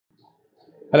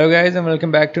Hello guys and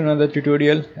welcome back to another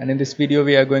tutorial, and in this video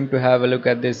we are going to have a look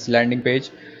at this landing page.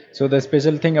 So the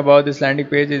special thing about this landing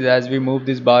page is as we move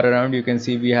this bar around, you can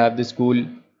see we have this cool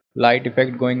light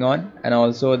effect going on, and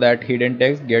also that hidden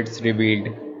text gets revealed.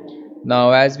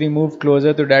 Now as we move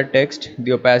closer to that text,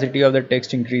 the opacity of the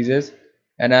text increases,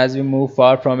 and as we move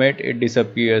far from it, it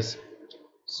disappears.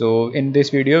 So in this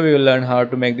video we will learn how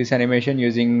to make this animation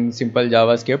using simple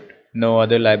JavaScript, no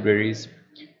other libraries.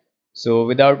 So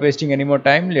without wasting any more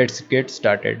time, let's get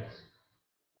started.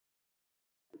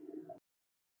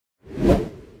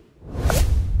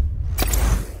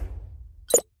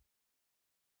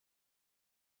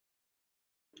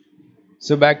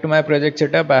 So back to my project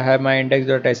setup, I have my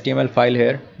index.html file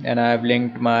here, and I have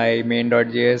linked my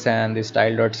main.js and the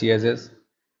style.css.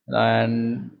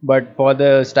 And but for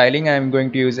the styling, I'm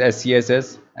going to use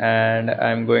SCSS, and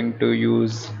I'm going to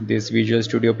use this Visual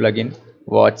Studio plugin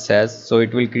watch says, so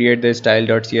it will create the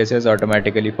style.css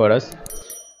automatically for us.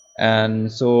 And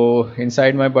so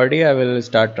inside my body I will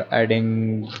start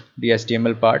adding the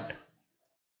HTML part.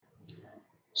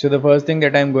 So the first thing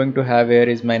that I'm going to have here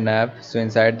is my nav. So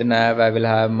inside the nav I will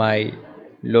have my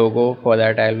logo. For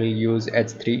that I will use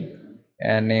h3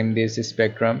 and name this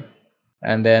spectrum,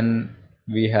 and then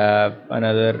we have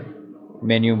another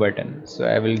menu button, so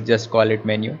I will just call it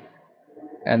menu,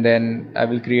 and then I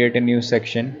will create a new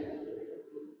section.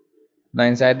 Now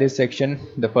inside this section,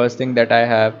 the first thing that I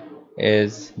have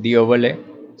is the overlay.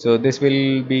 So this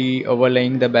will be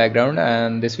overlaying the background,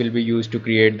 and this will be used to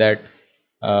create that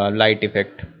light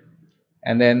effect.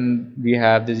 And then we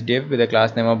have this div with a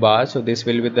class name of bar, so this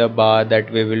will be the bar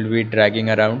that we will be dragging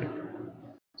around.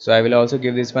 So I will also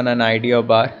give this one an id of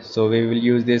bar, so we will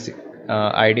use this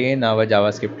id in our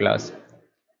JavaScript class.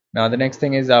 Now the next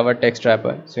thing is our text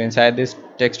wrapper. So inside this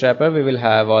text wrapper we will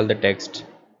have all the text.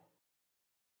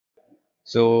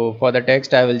 So for the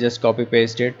text I will just copy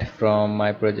paste it from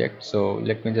my project, so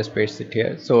let me just paste it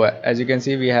here. So as you can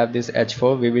see we have this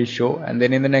h4 we will show, and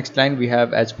then in the next line we have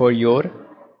h4 your,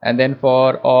 and then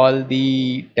for all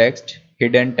the text,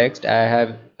 hidden text, I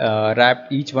have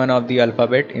wrapped each one of the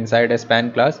alphabet inside a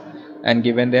span class and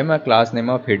given them a class name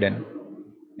of hidden,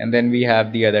 and then we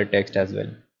have the other text as well.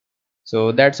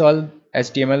 So that's all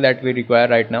HTML that we require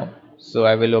right now. So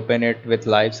I will open it with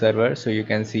live server so you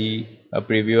can see a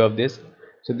preview of this.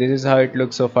 So this is how it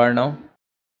looks so far now.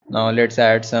 Now let's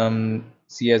add some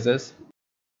CSS.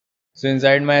 So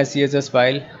inside my CSS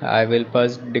file I will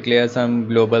first declare some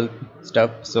global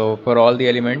stuff. So for all the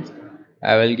elements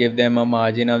I will give them a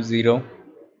margin of 0,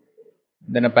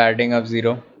 then a padding of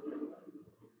 0,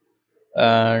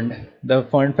 and the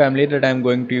font family that I'm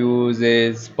going to use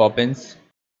is Poppins,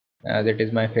 as it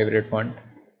is my favorite font.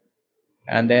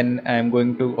 And then I'm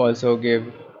going to also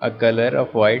give a color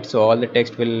of white, so all the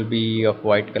text will be of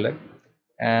white color.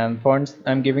 And fonts,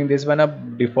 I'm giving this one a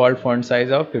default font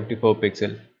size of 54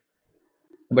 pixel,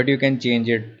 but you can change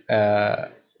it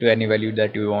to any value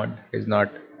that you want. It's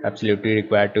not absolutely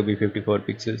required to be 54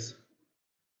 pixels.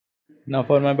 Now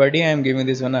for my body I am giving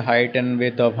this one a height and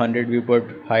width of 100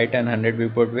 viewport height and 100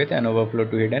 viewport width and overflow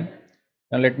to hidden.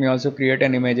 Now let me also create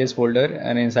an images folder,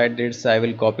 and inside this I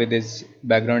will copy this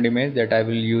background image that I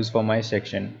will use for my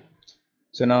section.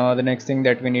 So now the next thing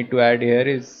that we need to add here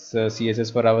is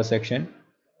CSS for our section,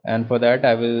 and for that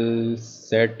I will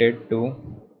set it to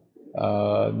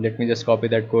let me just copy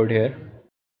that code here.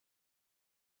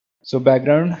 So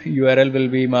background URL will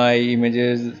be my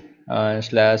images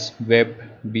slash web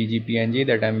bgpng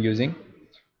that I'm using.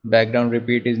 Background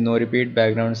repeat is no repeat,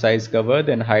 background size cover,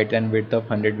 then height and width of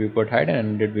 100 viewport height and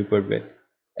 100 viewport width.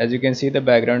 As you can see the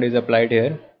background is applied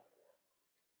here.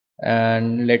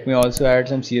 And let me also add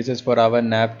some CSS for our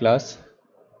nav class.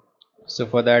 So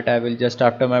for that I will just,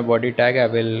 after my body tag, I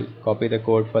will copy the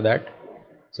code for that.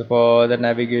 So for the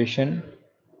navigation,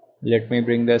 let me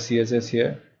bring the CSS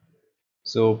here.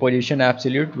 So position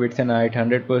absolute, width and height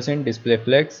 100%, display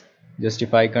flex,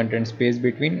 justify content space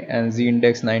between, and z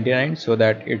index 99 so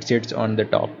that it sits on the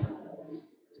top.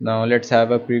 Now let's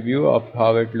have a preview of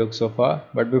how it looks so far,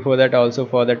 but before that also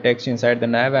for the text inside the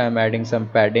nav I am adding some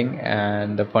padding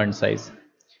and the font size,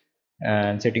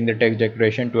 and setting the text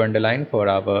decoration to underline for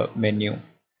our menu.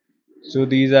 So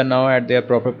these are now at their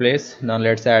proper place. Now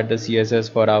let's add the CSS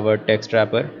for our text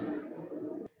wrapper.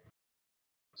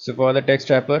 So for the text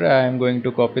wrapper I am going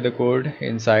to copy the code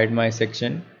inside my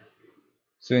section.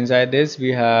 So inside this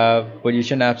we have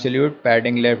position absolute,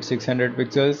 padding left 600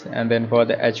 pixels, and then for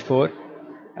the h4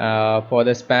 for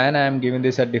the span I am giving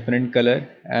this a different color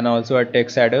and also a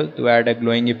text shadow to add a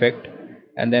glowing effect.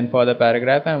 And then for the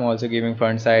paragraph I am also giving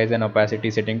font size and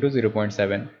opacity setting to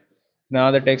 0.7.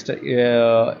 Now the text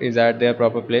is at their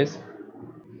proper place.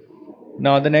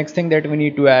 Now the next thing that we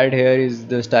need to add here is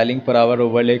the styling for our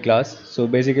overlay class. So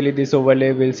basically this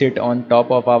overlay will sit on top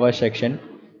of our section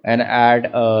and add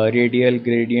a radial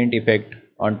gradient effect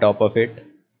on top of it,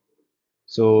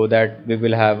 so that we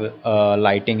will have a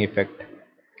lighting effect.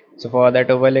 So for that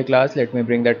overlay class, let me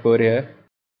bring that code here.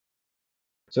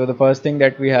 So the first thing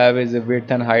that we have is a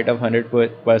width and height of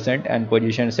 100% and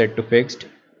position set to fixed.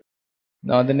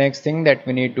 Now the next thing that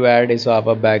we need to add is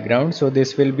our background. So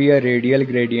this will be a radial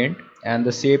gradient and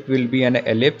the shape will be an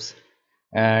ellipse,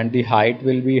 and the height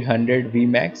will be 100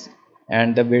 Vmax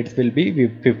and the width will be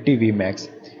 50 Vmax.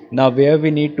 Now where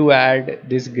we need to add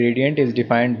this gradient is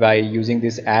defined by using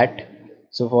this at.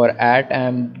 So for at I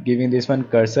am giving this one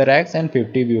cursor x and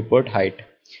 50 viewport height.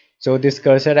 So this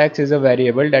cursor x is a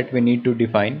variable that we need to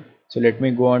define. So let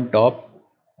me go on top,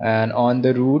 and on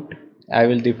the root I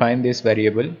will define this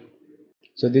variable.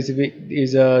 So this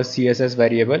is a CSS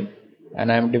variable and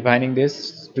I am defining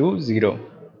this to 0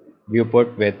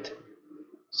 viewport width.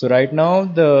 So right now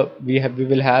we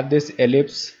will have this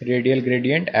ellipse radial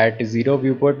gradient at 0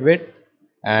 viewport width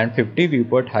and 50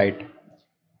 viewport height,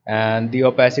 and the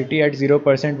opacity at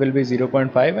 0% will be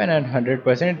 0.5 and at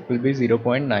 100% will be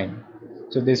 0.9.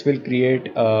 So this will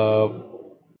create a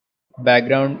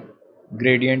background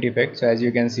gradient effect. So as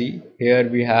you can see here,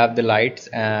 we have the lights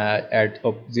at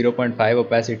 0.5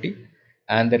 opacity,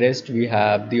 and the rest we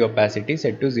have the opacity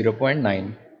set to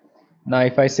 0.9. Now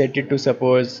if I set it to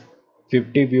suppose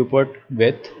 50 viewport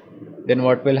width, then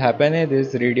what will happen is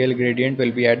this radial gradient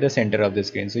will be at the center of the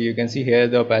screen. So you can see here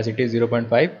the opacity is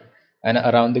 0.5 and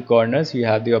around the corners you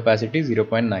have the opacity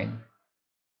 0.9.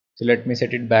 So let me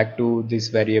set it back to this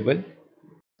variable.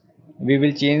 We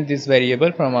will change this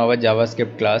variable from our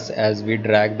JavaScript class as we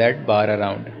drag that bar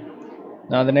around.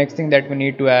 Now the next thing that we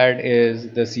need to add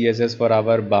is the CSS for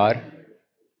our bar.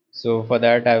 So for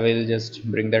that I will just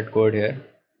bring that code here.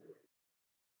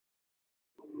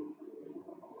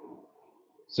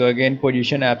 So again,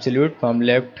 position absolute from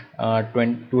left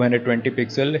 220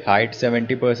 pixel, height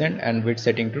 70% and width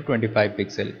setting to 25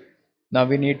 pixel. Now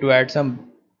we need to add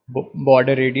some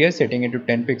border radius, setting it to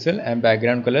 10 pixel, and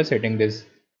background color, setting this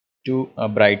to a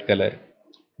bright color.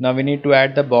 Now we need to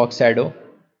add the box shadow.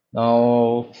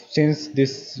 Now since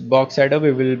this box shadow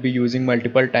we will be using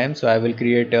multiple times, so I will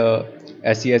create a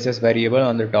SCSS variable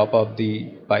on the top of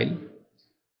the file.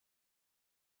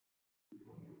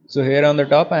 So here on the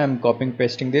top I am copying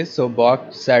pasting this. So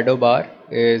box shadow bar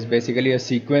is basically a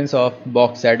sequence of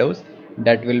box shadows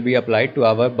that will be applied to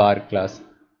our bar class.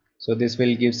 So this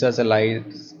will gives us a light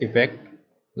effect,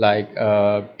 like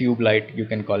a tube light you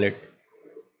can call it.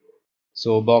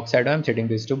 So box shadow, I'm setting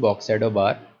this to box shadow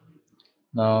bar.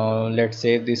 Now let's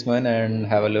save this one and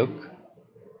have a look.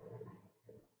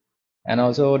 And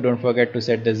also don't forget to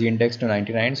set the z index to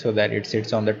 99 so that it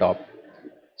sits on the top.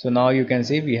 So now you can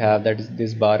see we have that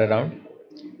this bar around.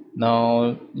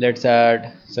 Now let's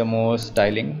add some more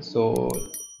styling. So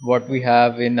what we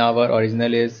have in our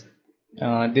original is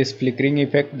this flickering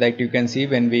effect that you can see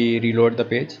when we reload the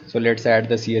page. So let's add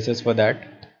the CSS for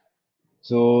that.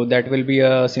 So that will be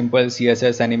a simple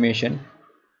CSS animation.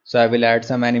 So I will add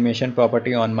some animation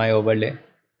property on my overlay.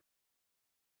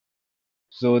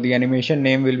 So the animation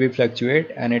name will be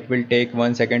fluctuate and it will take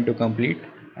 1 second to complete,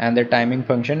 and the timing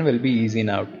function will be ease in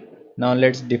out. Now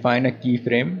let's define a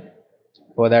keyframe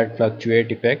for that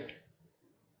fluctuate effect.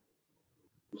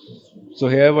 So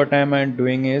here what I am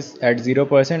doing is at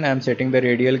 0% I am setting the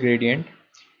radial gradient,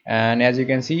 and as you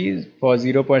can see for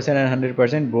 0% and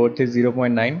 100% both is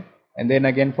 0.9, and then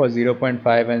again for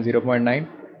 0.5 and 0.9,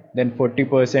 then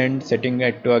 40% setting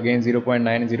it to again 0.9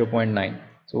 and 0.9.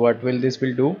 So what will this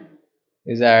will do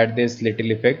is add this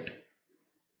little effect.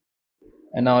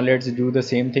 And now let's do the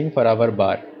same thing for our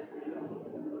bar.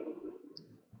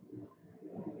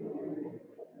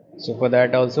 So for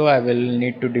that also I will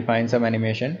need to define some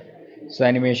animation. So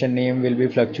animation name will be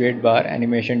fluctuate bar,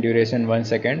 animation duration 1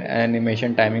 second, and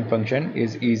animation timing function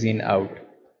is ease in out.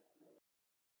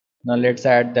 Now let's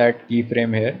add that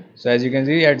keyframe here. So as you can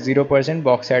see at 0%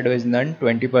 box shadow is none,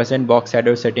 20% box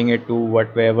shadow setting it to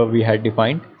whatever we had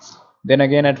defined. Then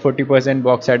again at 40%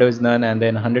 box shadow is none, and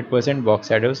then 100% box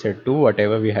shadow set to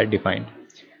whatever we had defined.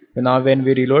 So now when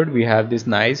we reload we have this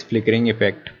nice flickering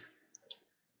effect.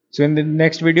 So in the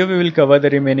next video we will cover the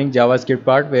remaining JavaScript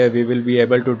part, where we will be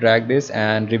able to drag this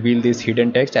and reveal this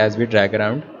hidden text as we drag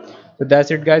around. So that's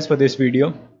it guys for this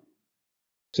video.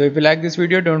 So if you like this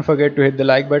video, don't forget to hit the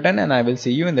like button, and I will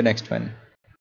see you in the next one.